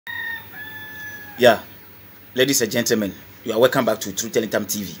Yeah, ladies and gentlemen, you are welcome back to Truth Telling Time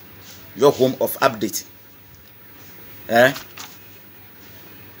TV, your home of update.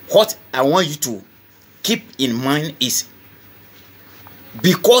 What I want you to keep in mind is,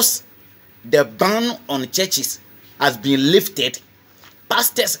 because the ban on churches has been lifted,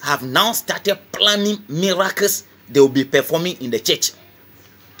 pastors have now started planning miracles they will be performing in the church.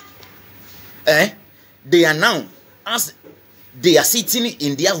 They are now, as they are sitting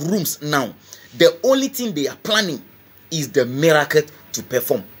in their rooms now, the only thing they are planning is the miracle to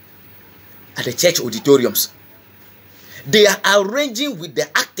perform at the church auditoriums. They are arranging with the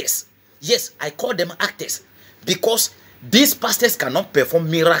actors. Yes, I call them actors because these pastors cannot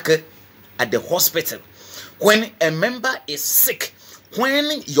perform miracle at the hospital. When a member is sick,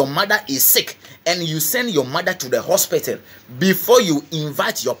 when your mother is sick and you send your mother to the hospital, before you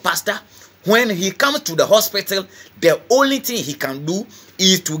invite your pastor, when he comes to the hospital, the only thing he can do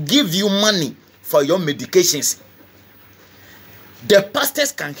is to give you money for your medications. The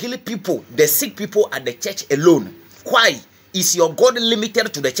pastors can heal people, the sick people at the church alone. Why? Is your God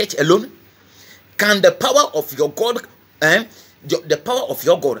limited to the church alone? Can the power of your God, the power of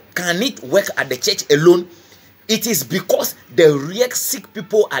your God, can it work at the church alone? It is because the real sick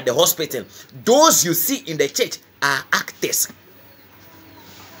people at the hospital, those you see in the church, are actors.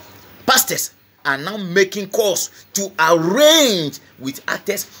 Pastors are now making calls to arrange with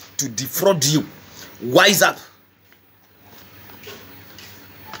actors to defraud you. Wise up.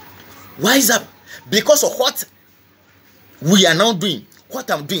 Wise up. Because of what we are now doing, what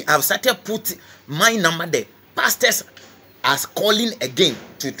I'm doing, I've started putting my number there. Pastors are calling again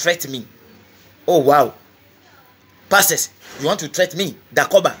to threat me. Oh wow. Pastors, you want to threat me?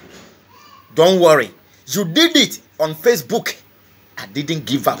 Dakoba, don't worry. You did it on Facebook. I didn't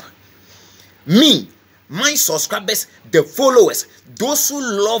give up. Me, my subscribers, the followers, those who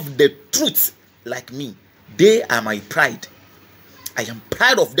love the truth like me, they are my pride. I am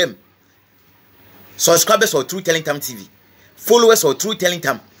proud of them. Subscribers of Truth Telling Time TV, followers of Truth Telling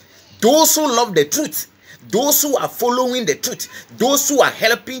Time, those who love the truth, those who are following the truth, those who are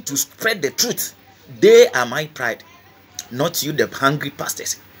helping to spread the truth, they are my pride. Not you, the hungry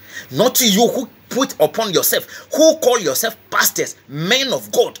pastors. Not you who put upon yourself, who call yourself pastors, men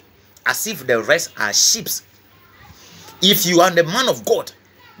of God, as if the rest are sheep. If you are the man of God,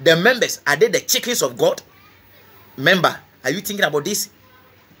 the members, are they the chickens of God? Member, are you thinking about this?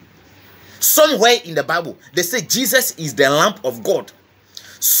 Somewhere in the Bible, they say Jesus is the Lamb of God.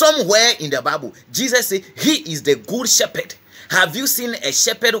 Somewhere in the Bible, Jesus said he is the good shepherd. Have you seen a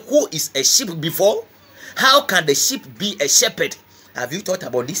shepherd who is a sheep before? How can the sheep be a shepherd? Have you thought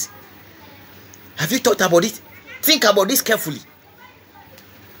about this? Have you thought about it? Think about this carefully.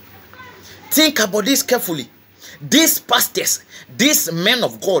 Think about this carefully. These pastors, these men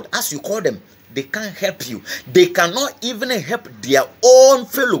of God, as you call them, they can't help you. They cannot even help their own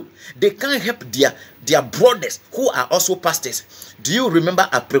fellow. They can't help their brothers who are also pastors. Do you remember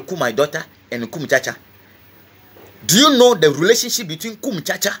Apreku, my daughter, and Kum Chacha? Do you know the relationship between Kum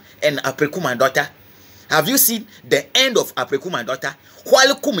Chacha and Apreku, my daughter? Have you seen the end of Apreku, my daughter?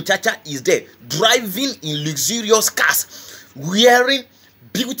 While Kum Chacha is there, driving in luxurious cars, wearing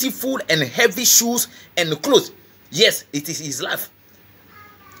beautiful and heavy shoes and clothes. Yes, it is his life.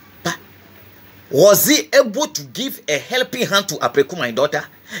 But was he able to give a helping hand to Apreku, my daughter?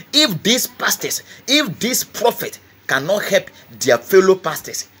 If these pastors, if this prophet cannot help their fellow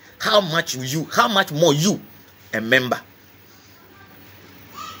pastors, how much more you, a member?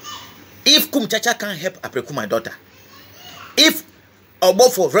 If Kum Chacha can't help Apreku, my daughter, if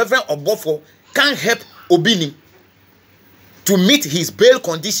Obofo, Reverend Obofo, can't help Obini to meet his bail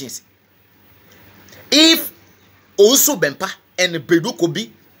conditions, if Ousu Bempa and Bedu Kobi,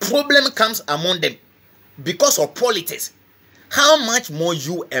 problem comes among them because of politics, how much more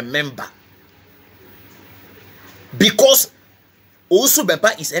you, a member? Because Ousu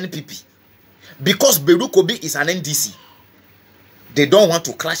Bempa is NPP, because Bedu Kobi is an NDC, they don't want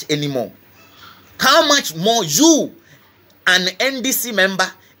to clash anymore. How much more you, an NDC member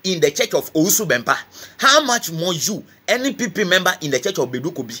in the church of Ousu Bempa? How much more you, NPP member in the church of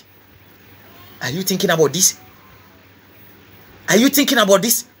Bedu Kobi? Are you thinking about this? Are you thinking about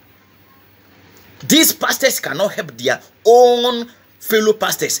this? These pastors cannot help their own fellow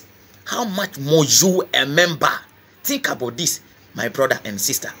pastors. How much more you, a member? Think about this, my brother and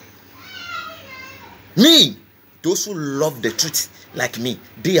sister. Me, those who love the truth like me,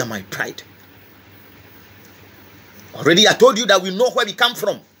 they are my pride. Already I told you that we know where we come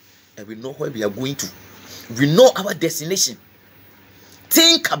from and we know where we are going to. We know our destination.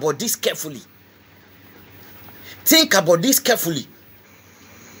 Think about this carefully. Think about this carefully.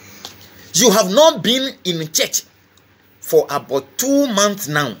 You have not been in church for about 2 months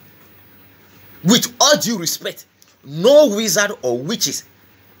now. With all due respect, no wizard or witches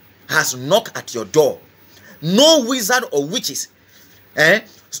has knocked at your door. No wizard or witches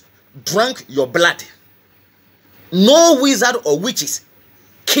drank your blood. No wizard or witches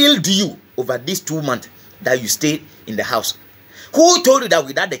killed you over these 2 months that you stayed in the house. Who told you that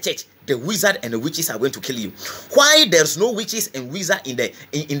without the church, the wizard and the witches are going to kill you? Why there's no witches and wizard in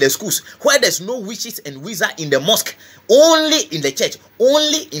the schools? Why there's no witches and wizard in the mosque? Only in the church,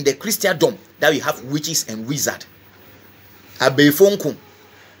 only in the Christendom that we have witches and wizard.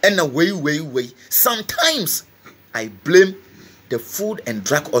 And way. Sometimes I blame the Food and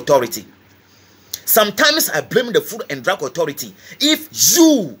Drug Authority. Sometimes I blame the Food and Drug Authority. If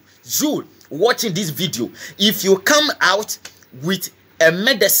you watching this video, if you come out with a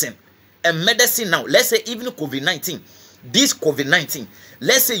medicine now, let's say even COVID-19, this COVID-19,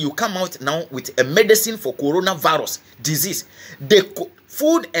 let's say you come out now with a medicine for coronavirus disease, the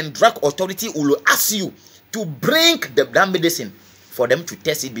Food and Drug Authority will ask you to bring that medicine for them to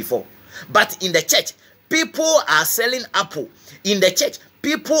test it before. But in the church, people are selling apple. In the church,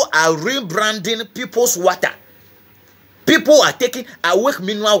 people are rebranding people's water. People are taking awake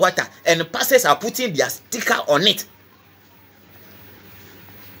mineral water and pastors are putting their sticker on it.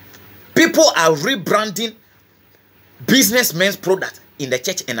 People are rebranding businessmen's product in the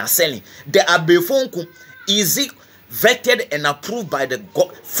church and are selling. The Abefonku, is it vetted and approved by the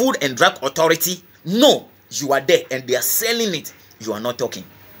Food and Drug Authority? No, you are there and they are selling it. You are not talking.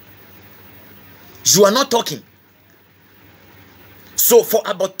 You are not talking. So for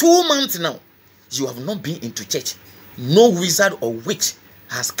about 2 months now, you have not been into church. No wizard or witch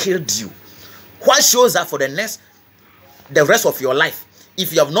has killed you. What shows that for the rest of your life,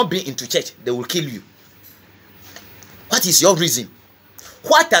 if you have not been into church, they will kill you? What is your reason?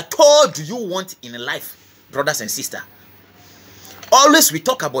 What at all do you want in life, brothers and sisters? Always we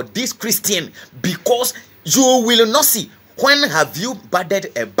talk about this Christian because you will not see. When have you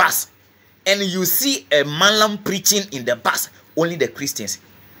boarded a bus and you see a malam preaching in the bus? Only the Christians.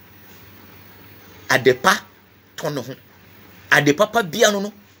 Adepa tono. Adepapa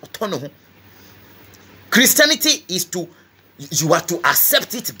bianono tono. Christianity is you are to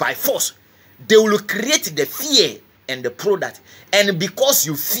accept it by force. They will create the fear and the product. And because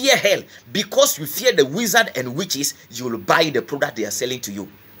you fear hell, because you fear the wizard and witches, you will buy the product they are selling to you.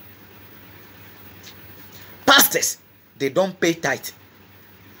 Pastors, they don't pay tithe,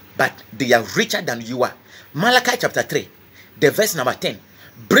 but they are richer than you are. Malachi chapter 3, the verse number 10.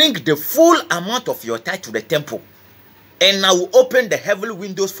 Bring the full amount of your tithe to the temple, and I will open the heavenly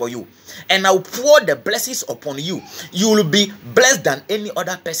windows for you, and I will pour the blessings upon you. You will be blessed than any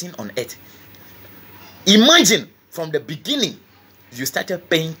other person on earth. Imagine from the beginning, you started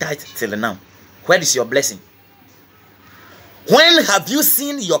paying tithe till now. Where is your blessing? When have you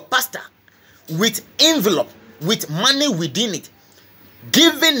seen your pastor with envelope, with money within it,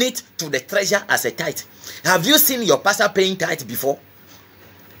 giving it to the treasurer as a tithe? Have you seen your pastor paying tithe before?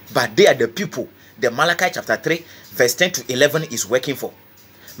 But they are the people the Malachi chapter 3 verse 10 to 11 is working for.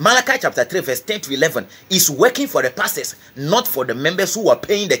 Malachi chapter 3 verse 10 to 11 is working for the pastors, not for the members who are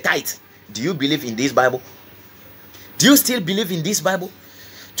paying the tithe. Do you believe in this Bible? Do you still believe in this Bible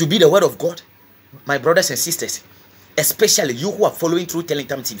to be the word of God? My brothers and sisters, especially you who are following through Telling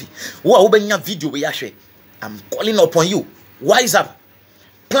Time TV, who are opening a video, I'm calling upon you. Wise up.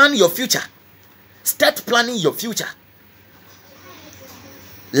 Plan your future. Start planning your future.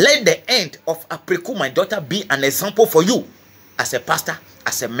 Let the end of Apreku, my daughter, be an example for you as a pastor,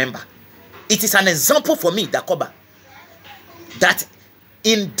 as a member. It is an example for me, Dakoba, that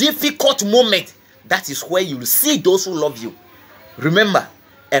in difficult moments, that is where you will see those who love you. Remember,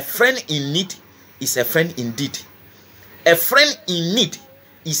 a friend in need is a friend indeed. A friend in need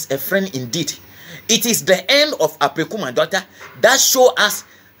is a friend indeed. It is the end of Apreku, my daughter, that show us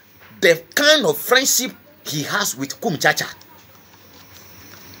the kind of friendship he has with Kumchacha.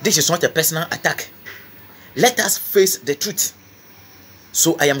 This is not a personal attack. Let us face the truth.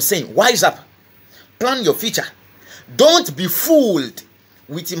 So I am saying, wise up. Plan your future. Don't be fooled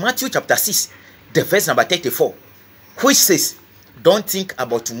with Matthew chapter 6, the verse number 34, which says, don't think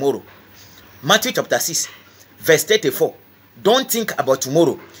about tomorrow. Matthew chapter 6, verse 34. Don't think about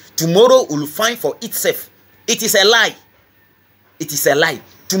tomorrow. Tomorrow will find for itself. It is a lie. It is a lie.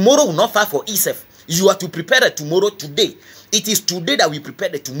 Tomorrow will not find for itself. You are to prepare the tomorrow today. It is today that we prepare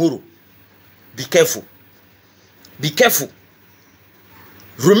the tomorrow. Be careful. Be careful.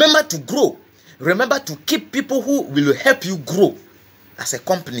 Remember to grow. Remember to keep people who will help you grow as a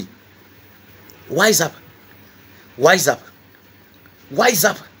company. Wise up. Wise up. Wise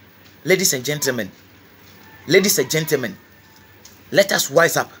up. Ladies and gentlemen, let us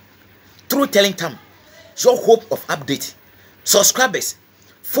wise up through telling time. Your hope of update. Subscribers,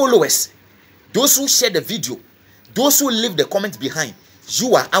 followers, those who share the video, those who leave the comments behind,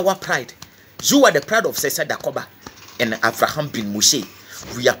 you are our pride. You are the pride of Cesar Dakoba and Avraham Ben Moshe.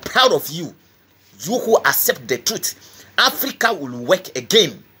 We are proud of you. You who accept the truth. Africa will work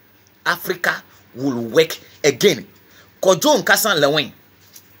again. Africa will work again. Kojo Nkasan Lewen,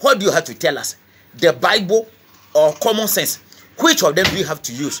 what do you have to tell us? The Bible or common sense? Which of them do you have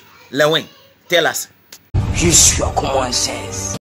to use? Lewen, tell us. Use your common sense.